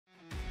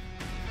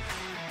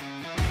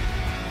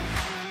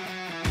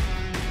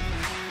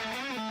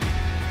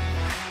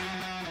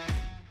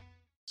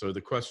So the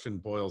question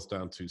boils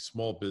down to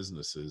small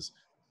businesses.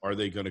 Are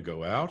they going to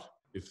go out?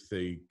 If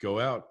they go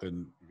out,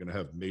 then you're going to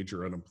have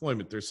major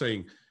unemployment. They're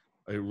saying,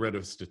 I read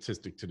a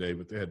statistic today,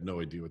 but they had no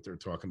idea what they're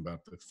talking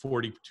about, that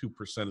 42%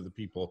 of the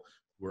people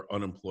who are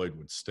unemployed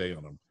would stay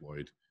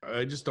unemployed.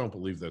 I just don't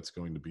believe that's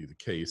going to be the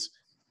case.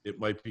 It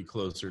might be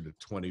closer to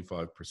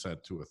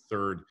 25% to a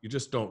third. You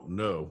just don't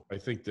know. I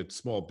think that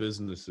small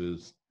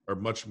businesses are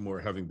much more,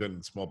 having been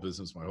in small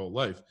business my whole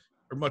life,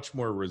 are much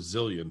more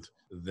resilient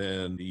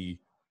than the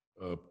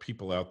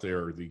people out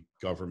there, the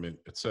government,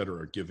 et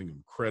cetera, are giving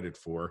them credit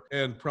for.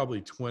 And probably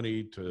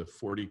 20 to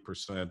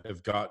 40%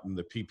 have gotten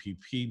the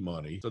PPP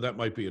money. So that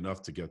might be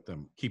enough to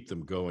keep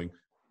them going.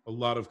 A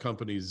lot of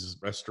companies,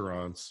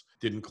 restaurants,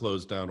 didn't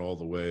close down all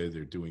the way.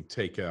 They're doing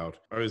takeout.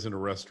 I was in a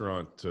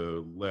restaurant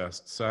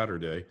last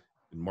Saturday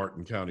in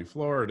Martin County,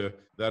 Florida,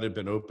 that had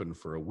been open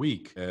for a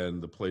week,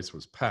 and the place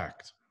was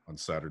packed on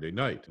Saturday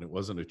night, and it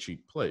wasn't a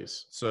cheap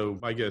place. So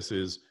my guess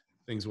is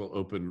things will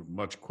open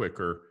much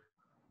quicker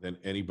than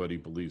anybody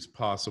believes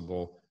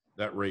possible.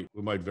 That rate,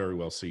 we might very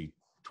well see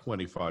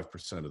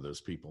 25% of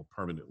those people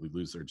permanently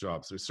lose their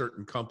jobs. There's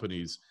certain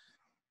companies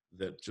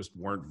that just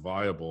weren't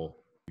viable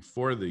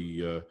before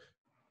the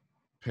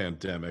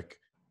pandemic,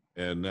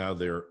 and now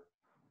their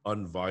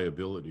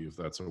unviability, if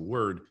that's a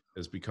word,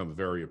 has become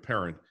very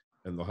apparent,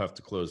 and they'll have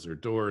to close their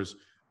doors.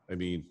 I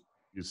mean,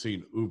 you've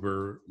seen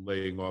Uber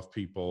laying off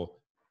people,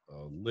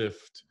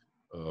 Lyft,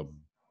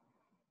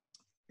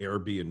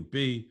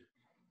 Airbnb,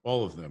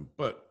 all of them.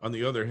 But on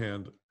the other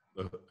hand,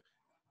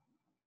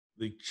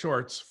 the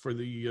charts for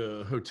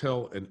the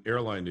hotel and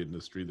airline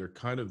industry, they're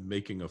kind of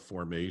making a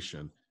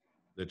formation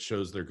that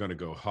shows they're going to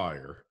go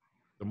higher.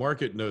 The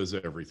market knows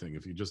everything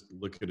if you just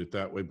look at it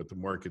that way, but the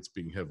market's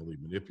being heavily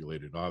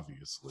manipulated,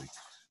 obviously.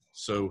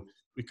 So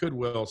we could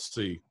well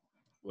see,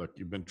 look,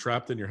 you've been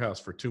trapped in your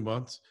house for 2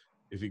 months.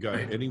 If you got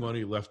any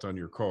money left on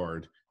your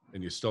card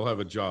and you still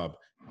have a job,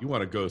 you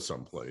want to go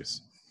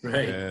someplace.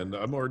 Right. And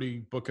I'm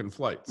already booking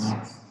flights.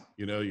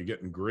 You know, you're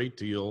getting great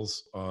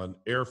deals on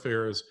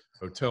airfares,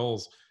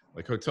 hotels,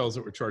 like hotels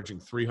that were charging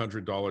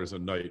 $300 a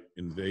night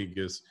in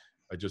Vegas.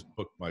 I just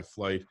booked my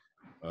flight.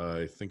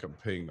 I think I'm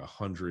paying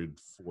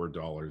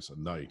 $104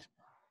 a night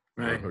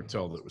for a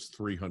hotel that was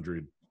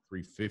 $300,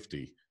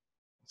 $350.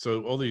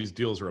 So all these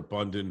deals are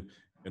abundant,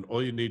 and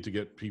all you need to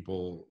get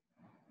people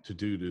to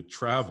do to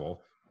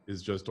travel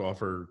is just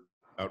offer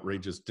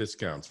outrageous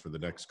discounts for the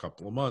next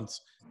couple of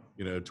months.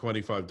 You know,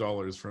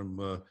 $25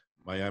 from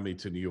Miami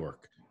to New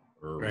York,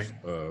 or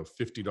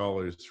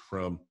 $50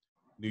 from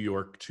New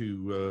York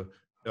to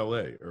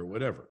LA, or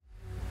whatever.